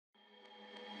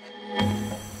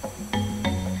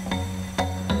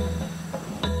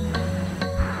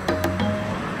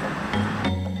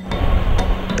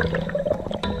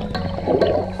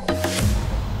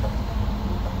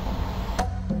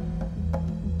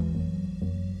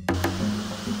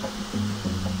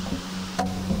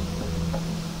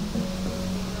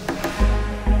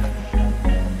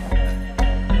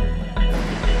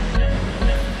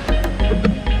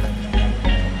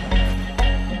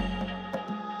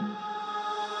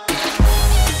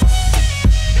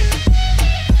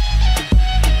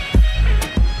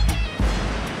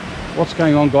What's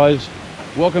going on, guys?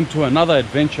 Welcome to another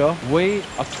adventure. We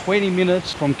are 20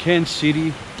 minutes from Cairns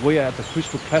City. We are at the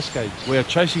Crystal Cascades. We are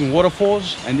chasing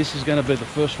waterfalls, and this is going to be the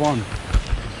first one.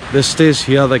 There's stairs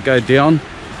here that go down,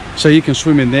 so you can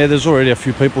swim in there. There's already a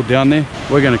few people down there.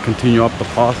 We're going to continue up the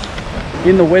path.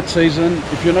 In the wet season,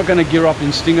 if you're not going to gear up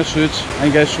in stinger suits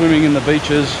and go swimming in the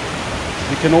beaches,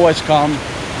 you can always come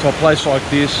to a place like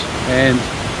this and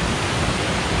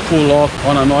cool off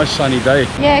on a nice sunny day.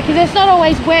 Yeah, because it's not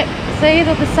always wet, see,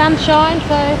 the sunshine,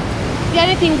 so the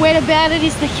only thing wet about it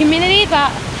is the humidity,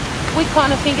 but we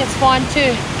kind of think it's fine too.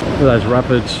 Look at those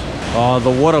rapids. Oh,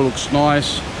 the water looks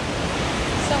nice.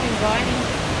 So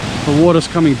inviting. The water's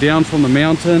coming down from the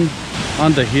mountain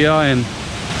under here and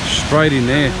straight in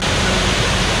there.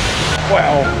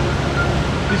 Wow,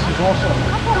 this is awesome.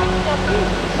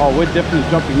 Oh, we're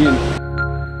definitely jumping in.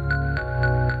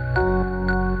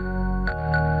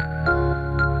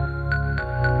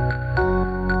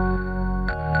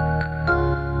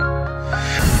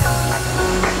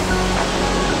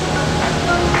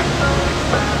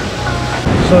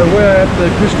 So we're at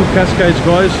the Crystal Cascades,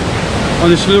 guys,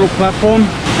 on this little platform,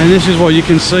 and this is what you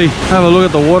can see. Have a look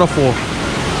at the waterfall.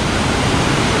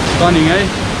 Stunning, eh?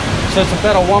 So it's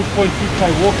about a 1.2k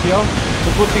walk here.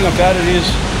 The good thing about it is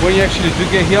when you actually do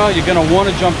get here, you're going to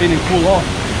want to jump in and cool off.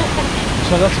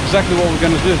 So that's exactly what we're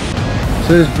going to do.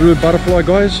 So there's Blue Butterfly,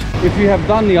 guys. If you have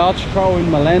done the arch trail in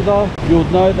Malanda, you'll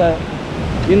know that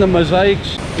in the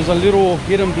mosaics there's a little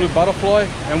hidden blue butterfly,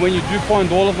 and when you do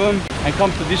find all of them and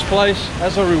come to this place,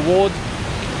 as a reward,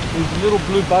 these little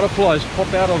blue butterflies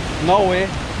pop out of nowhere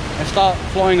and start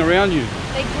flying around you.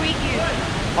 They greet you.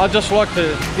 I just like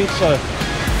to think so.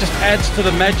 Just adds to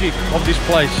the magic of this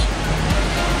place.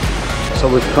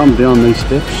 So we've come down these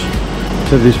steps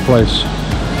to this place.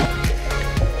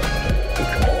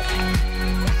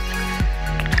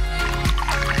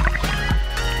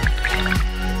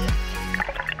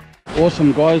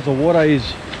 Awesome, guys. The water is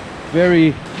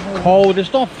very cold.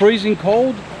 It's not freezing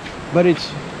cold, but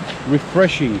it's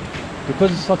refreshing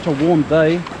because it's such a warm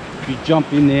day. You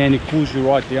jump in there and it cools you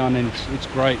right down, and it's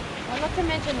great. Not to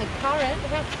mention the current.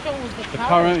 How strong is the current? The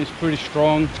current is pretty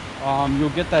strong. You'll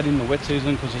get that in the wet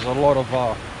season because there's a lot of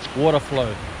water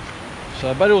flow.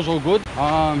 So, but it was all good.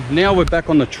 Now we're back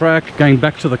on the track, going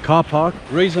back to the car park.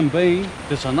 Reason being,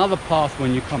 there's another path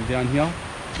when you come down here,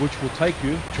 which will take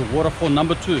you to waterfall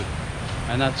number 2,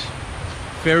 and that's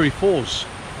Fairy Falls.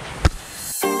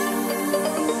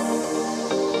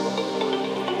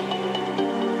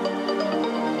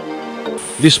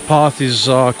 This path is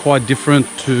quite different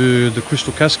to the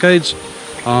Crystal Cascades.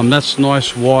 That's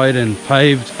nice, wide and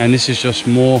paved, and this is just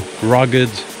more rugged,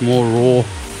 more raw.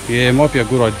 Yeah, it might be a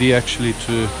good idea actually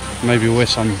to maybe wear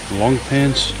some long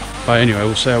pants. But anyway,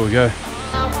 we'll see how we go.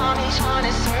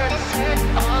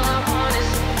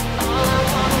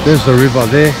 There's the river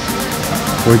there.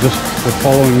 We're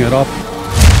following it up.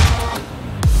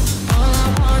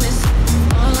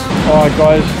 Alright,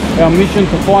 guys, our mission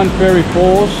to find Fairy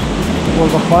Falls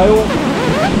was a fail.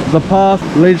 The path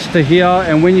leads to here,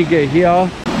 and when you get here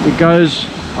it goes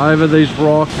over these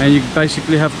rocks and you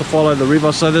basically have to follow the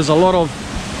river. So there's a lot of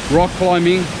rock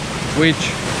climbing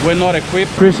which we're not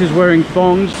equipped. Chris is wearing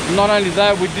thongs. Not only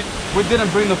that, we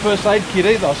didn't bring the first aid kit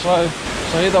either, so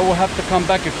either we'll have to come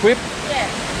back equipped, yeah,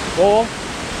 or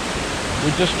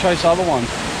we just chase other ones.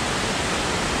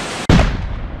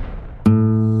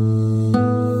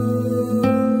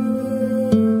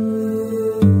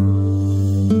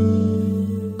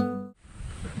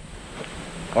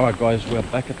 Alright, guys, we're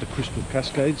back at the Crystal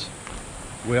Cascades.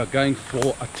 We are going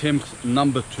for attempt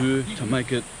number 2 to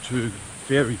make it to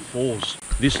Fairy Falls.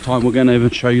 This time we're going to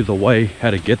even show you the way how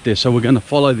to get there. So we're going to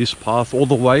follow this path all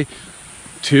the way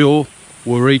till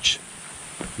we'll reach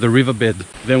the riverbed.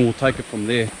 Then we'll take it from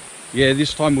there. Yeah,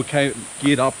 this time we came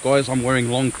geared up, guys. I'm wearing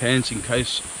long pants in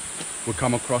case we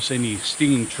come across any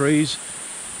stinging trees.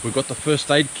 We've got the first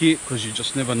aid kit because you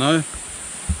just never know.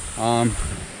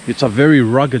 It's a very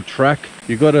rugged track.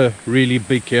 You got to really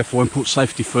be careful and put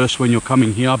safety first when you're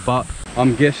coming here, but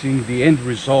I'm guessing the end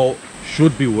result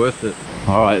should be worth it.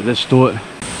 All right, let's do it.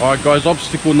 All right, guys,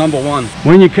 obstacle number 1.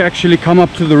 When you actually come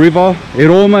up to the river, it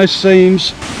almost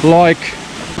seems like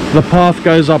the path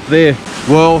goes up there.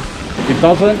 Well, it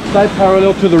doesn't. Stay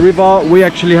parallel to the river. We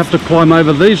actually have to climb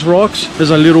over these rocks.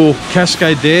 There's a little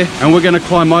cascade there, and we're going to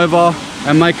climb over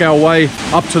and make our way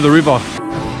up to the river.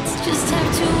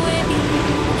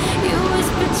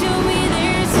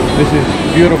 This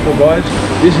is beautiful, guys.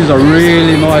 This is a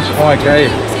really nice hike, eh?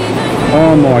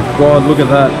 Oh my god, look at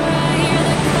that.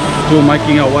 Still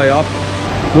making our way up.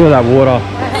 Look at that water.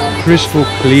 Crystal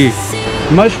clear.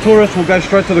 Most tourists will go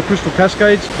straight to the Crystal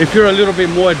Cascades. If you're a little bit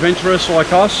more adventurous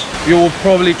like us, you will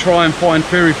probably try and find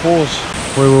Fairy Falls.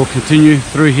 We will continue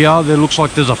through here. There looks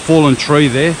like there's a fallen tree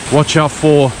there. Watch out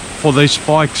for these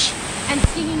spikes. And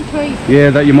singing trees. Yeah,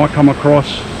 that you might come across.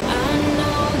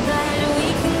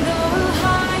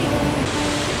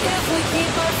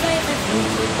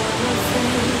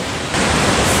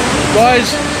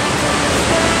 Guys,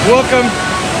 welcome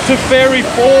to Fairy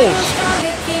Falls.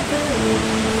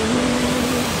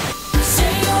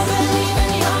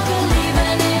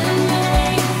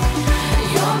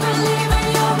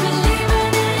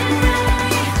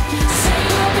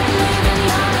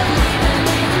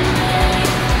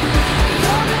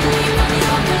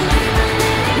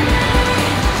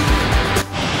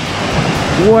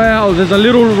 Wow, there's a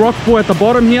little rock pool at the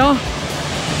bottom here.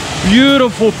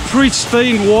 Beautiful,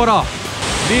 pristine water.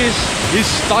 This is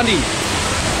stunning.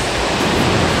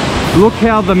 Look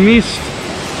how the mist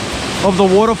of the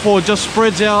waterfall just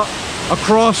spreads out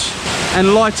across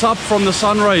and lights up from the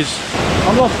sun rays.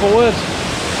 I'm lost for words.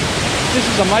 This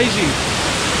is amazing.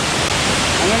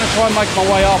 I'm going to try and make my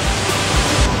way up.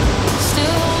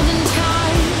 Still holding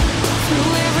tight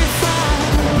through every fire,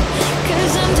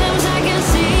 'cause sometimes I can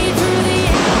see through the air.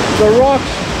 The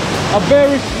rocks are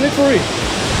very slippery,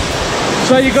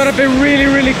 so you got to be really,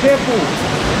 really careful.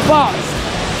 But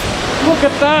look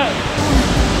at that.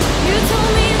 You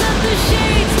told me that the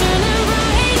shades turn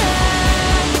brighter.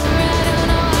 I don't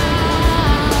know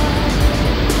how.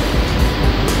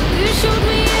 You showed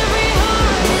me every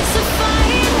heart is a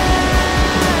fighter.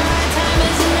 Time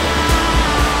is now.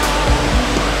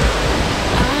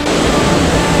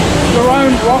 Your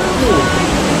own rock pool.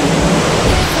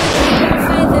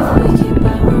 If we keep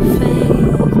our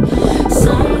faith,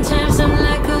 sometimes I'm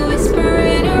like a whisper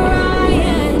in a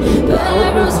riot, but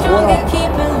I grow strong and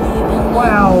keep believing.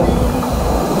 Wow.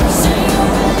 Say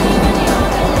you're believing in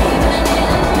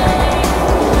me.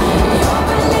 You're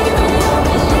believing in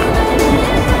me.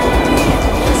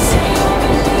 Say you're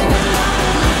believing.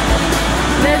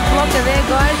 There's Bloka there,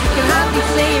 guys. You can hardly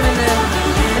see him in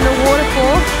the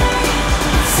waterfall.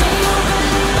 Say you're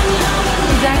believing.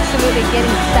 He's absolutely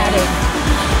getting static.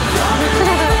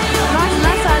 Nice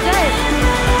massage, eh?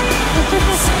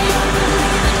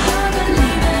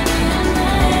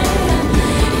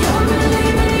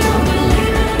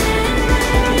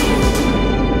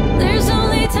 There's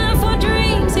only time for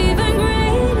dreams even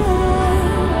greater.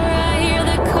 I hear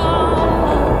the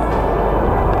call,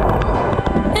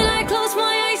 and I close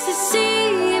my eyes to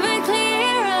see even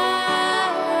clearer.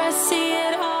 I see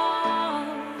it all.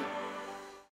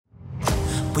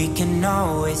 We can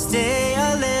always stay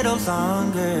a little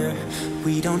longer.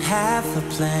 We don't have a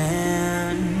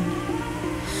plan.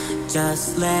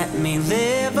 Just let me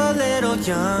live a little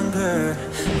younger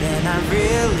than I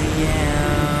really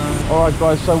am. Alright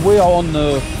guys, so we are on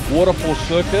the waterfall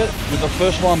circuit, with the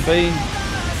first one being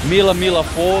Mila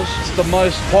Falls. It's the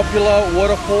most popular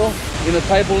waterfall in the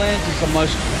Tablelands. It's the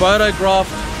most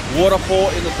photographed waterfall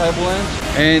in the Tablelands,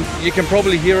 and you can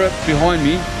probably hear it behind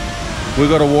me. We've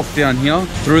got to walk down here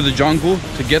through the jungle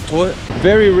to get to it.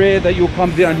 Very rare that you'll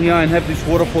come down here and have this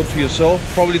waterfall to yourself.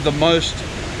 Probably the most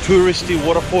touristy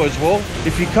waterfall as well.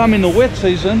 If you come in the wet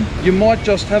season, you might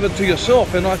just have it to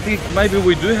yourself, and I think maybe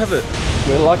we do have it.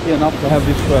 We're lucky enough to have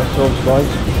this for ourselves, guys.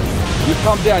 You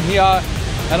come down here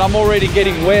and I'm already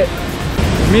getting wet.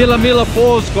 Mila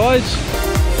Falls, guys.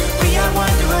 We are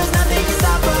wanderers, nothing can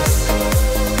stop us.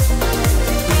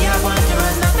 We are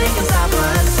wanderers, nothing can stop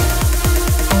us.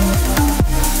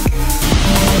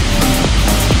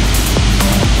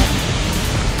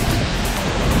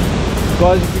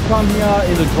 Guys, if you come here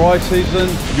in the dry season,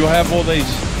 you'll have all these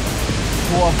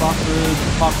tour buses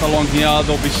parked along here.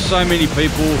 There'll be so many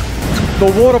people. The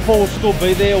waterfall will still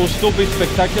be there, it will still be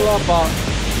spectacular, but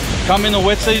come in the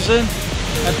wet season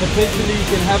and potentially you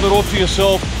can have it all to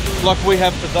yourself like we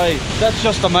have today. That's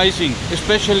just amazing,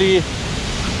 especially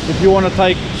if you want to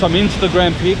take some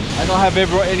Instagram pics and not have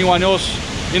anyone else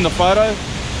in the photo.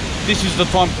 This is the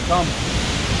time to come.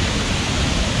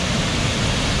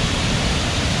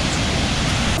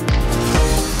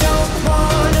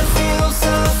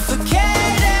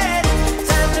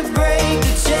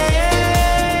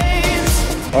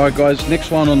 Alright guys,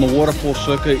 next one on the waterfall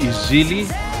circuit is Zili.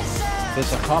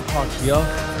 There's a car park here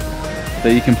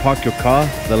that you can park your car.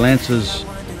 The Lance is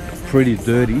pretty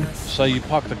dirty, so you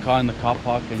park the car in the car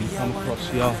park and you come across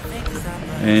here,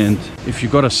 and if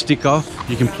you've got a sticker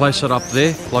you can place it up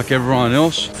there like everyone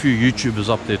else. A few YouTubers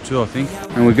up there too, I think.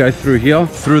 And we go through here,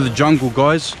 through the jungle,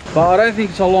 guys, but I don't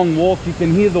think it's a long walk. You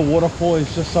can hear the waterfall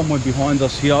is just somewhere behind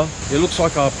us here. It looks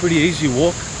like a pretty easy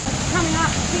walk. Coming up,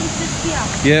 I think it's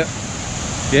just here. Yeah.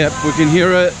 Yep, we can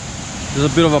hear it. There's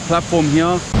a bit of a platform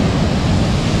here.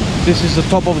 This is the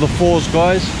top of the falls,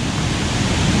 guys.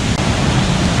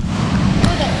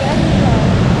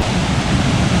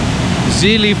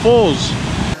 Zealy Falls. We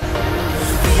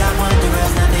are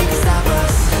wanderers, nothing can stop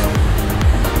us.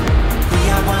 We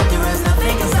are wanderers,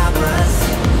 nothing can stop us.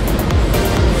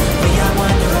 We are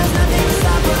wanderers, nothing can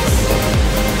stop us.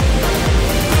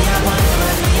 We are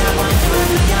wanderers, we are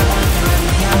wanderers, we are wanderers,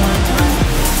 we are wanderers.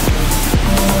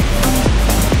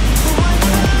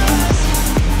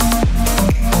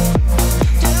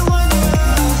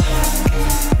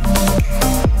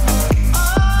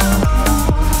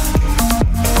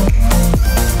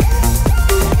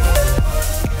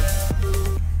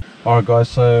 Alright guys,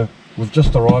 so we've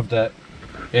just arrived at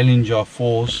Ellinger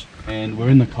Falls and we're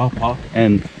in the car park,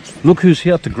 and look who's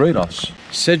here to greet us.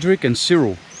 Cedric and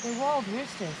Cyril. They're wild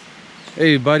roosters.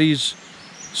 Hey buddies.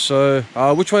 So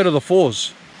which way to the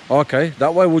falls? Okay,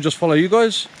 that way. We'll just follow you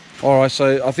guys. Alright,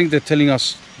 so I think they're telling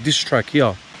us this track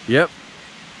here. Yep,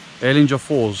 Ellinger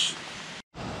Falls.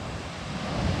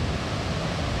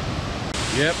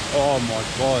 Yep, oh my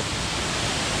god.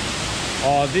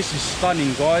 Oh, this is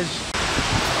stunning, guys.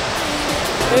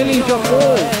 Ellinger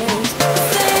Falls.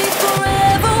 Stay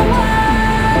forever wild,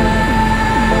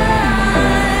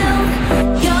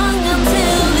 young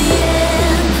until the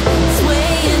end,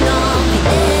 swaying on the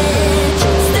edge.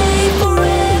 Stay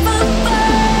forever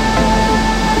fine,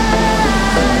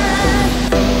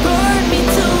 burn me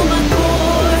to my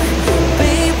core,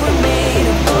 babe, we're made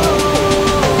of gold.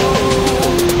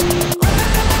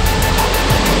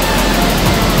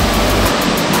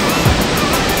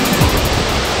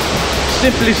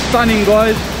 Simply stunning,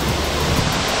 guys.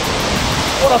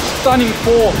 What a stunning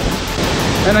fall.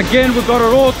 And again, we got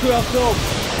it all to ourselves.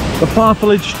 The path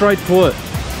leads straight to it.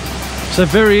 So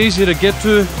very easy to get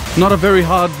to, not a very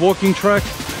hard walking track.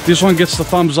 This one gets the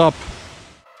thumbs up.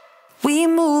 We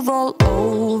move all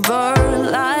over,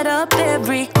 light up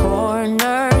every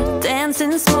corner,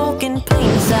 dancing, smoking,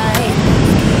 plain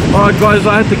sight. Alright guys,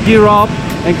 I had to gear up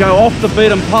and go off the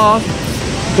beaten path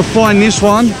to find this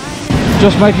one.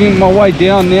 Just making my way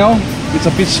down now. It's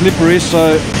a bit slippery,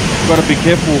 so gotta be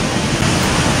careful.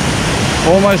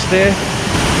 Almost there.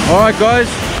 Alright guys,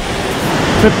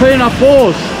 Pepina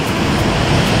Falls.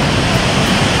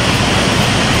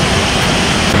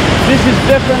 This is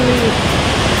definitely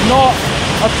not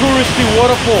a touristy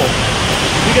waterfall.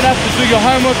 You're gonna have to do your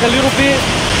homework a little bit,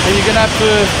 and you're gonna have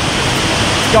to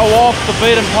go off the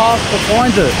beaten path to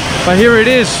find it. But here it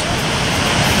is.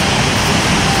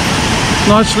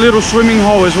 Nice little swimming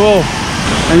hole as well,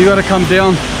 and you got to come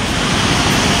down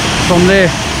from there.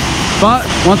 But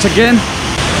once again,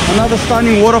 another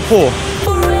stunning waterfall.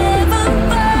 Forever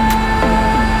fine,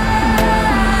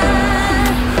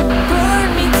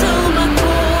 burn me to my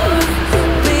core,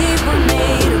 babe, we're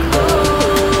made of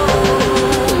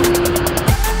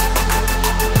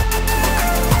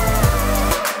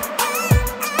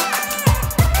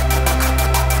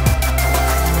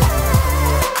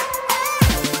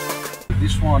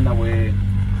This one that we're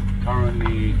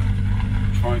currently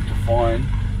trying to find,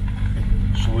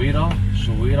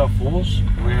 Suira Falls.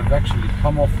 We have actually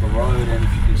come off the road, and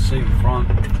if you can see in front,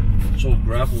 it's all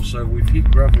gravel, so we've hit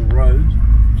gravel road,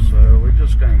 so we're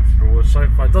just going through it. So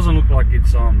far it doesn't look like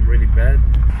it's really bad.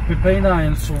 Pepina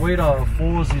and Suira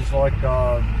Falls is like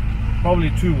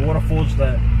probably two waterfalls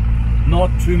that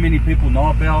not too many people know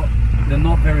about. They're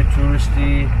not very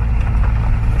touristy.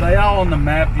 They are on the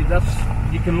map.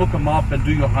 You can look them up and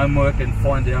do your homework and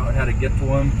find out how to get to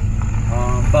them,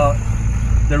 but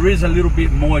there is a little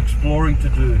bit more exploring to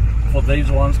do for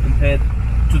these ones compared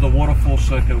to the waterfall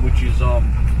circuit, which is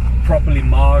properly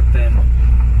marked, and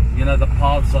you know the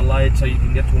paths are laid so you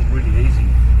can get to them really easy.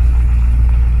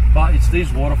 But it's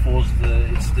these waterfalls,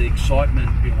 it's the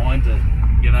excitement behind it,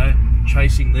 you know.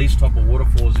 Chasing these type of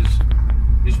waterfalls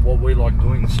is what we like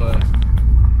doing, so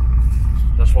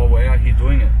that's why we're out here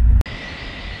doing it.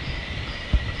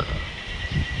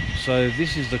 So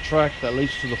this is the track that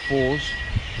leads to the falls.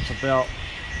 It's about,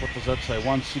 what does that say,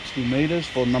 160 meters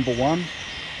for number one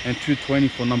and 220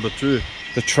 for number two.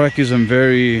 The track isn't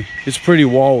it's pretty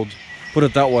wild, put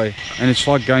it that way, and it's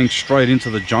like going straight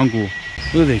into the jungle.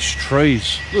 Look at these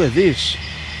trees, look at this.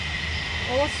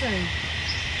 Awesome.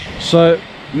 So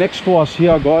next to us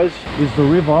here, guys, is the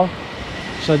river.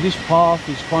 So this path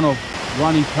is kind of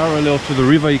running parallel to the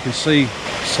river. You can see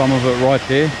some of it right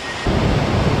there.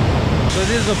 So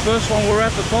this is the first one. We're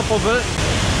at the top of it.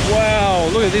 Wow,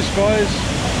 look at this, guys.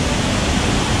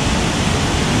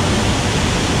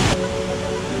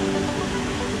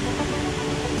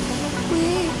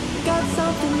 We got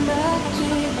something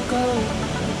magical,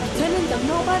 pretending that but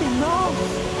nobody knows.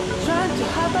 Trying to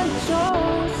have a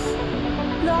choice.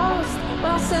 Lost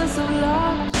my sense of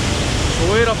love.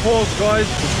 Waterfalls, guys,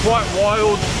 it's quite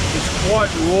wild, it's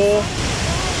quite raw,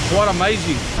 it's quite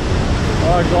amazing.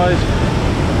 Alright guys,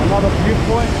 another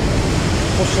viewpoint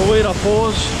for Salida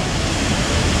Falls.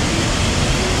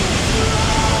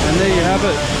 And there you have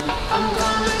it. I'm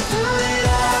gonna do it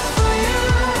all for you.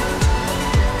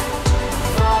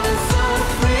 Falling so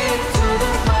free to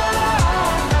the water.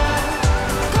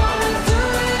 Gonna do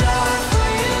it all for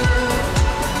you.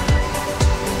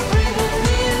 Breathing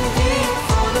in deep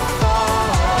for the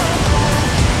fall.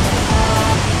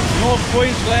 North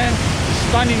Queensland is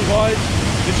stunning, guys.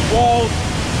 It's wild,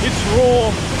 it's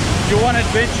raw. If you want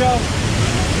adventure,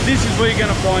 this is where you're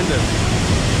gonna find it.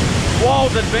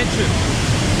 Wild adventures.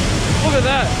 Look at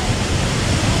that.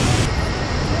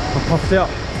 I puffed out.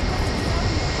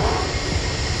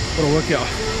 What a workout.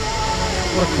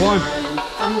 What a climb.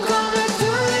 I'm gonna do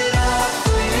it all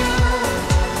for you.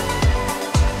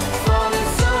 Falling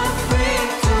so free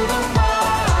to the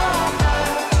water.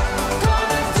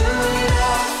 Gonna do it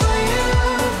all for you.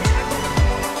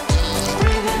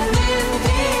 Breathing in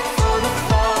deep for the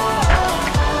fall.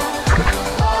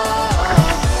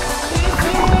 If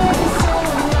you're ready, so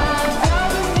am I.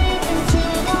 Diving deep into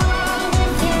the wild.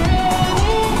 If you're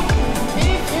ready,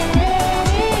 if you're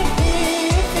ready,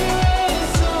 if you're ready,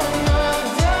 so am I.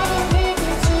 Diving deep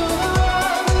into the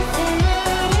wild. If you're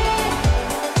ready,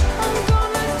 I'm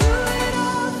gonna do it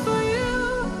all for you.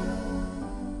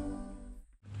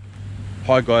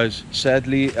 Hi guys,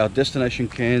 sadly our Destination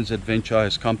Cairns adventure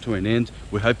has come to an end.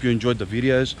 We hope you enjoyed the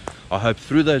videos. I hope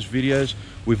through those videos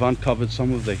we've uncovered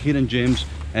some of the hidden gems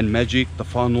and magic the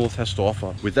far north has to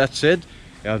offer. With that said,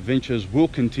 our adventures will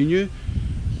continue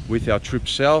with our trip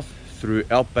south through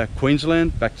outback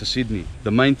Queensland back to Sydney.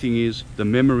 The main thing is the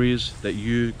memories that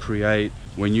you create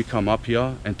when you come up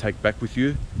here and take back with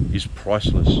you is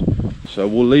priceless. So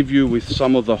we'll leave you with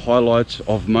some of the highlights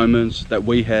of moments that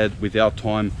we had with our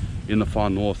time in the far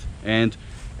north, and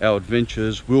our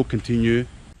adventures will continue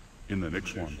in the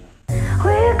next one.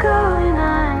 We're going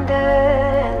under,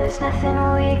 and there's nothing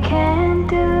we can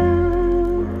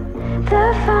do.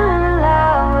 The final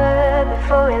hour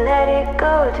before we let it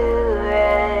go to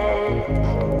rest.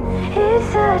 It's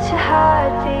such a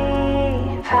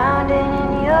heartbeat pounding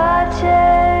in your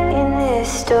chest in this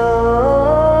story.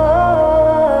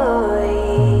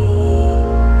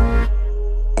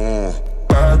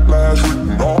 Backlash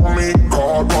written on me,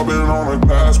 card popping on a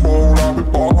glass bowl. I've been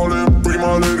ballin', free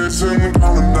my ladies and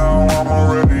counting down. I'm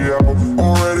already out,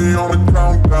 already on the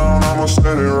countdown. I'ma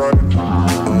set it right.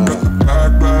 Got the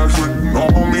backlash written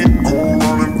on me, go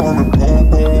running from the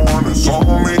go-go, and it's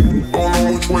on me. Don't know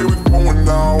which way we're going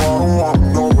now, I don't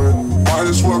wanna know it. Might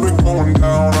as well be going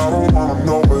down, I don't wanna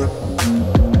know it.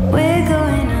 We're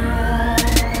going up.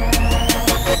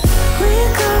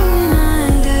 We're going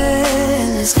under, and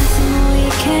there's nothing we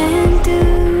can do.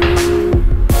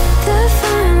 The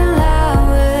final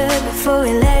hour before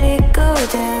we let it go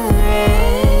to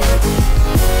rest.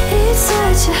 It's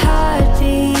such a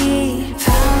heartbeat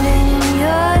pounding in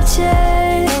your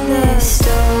chest in this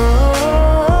story.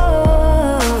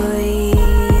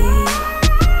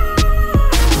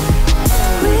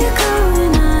 We're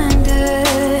going under,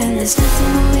 and there's nothing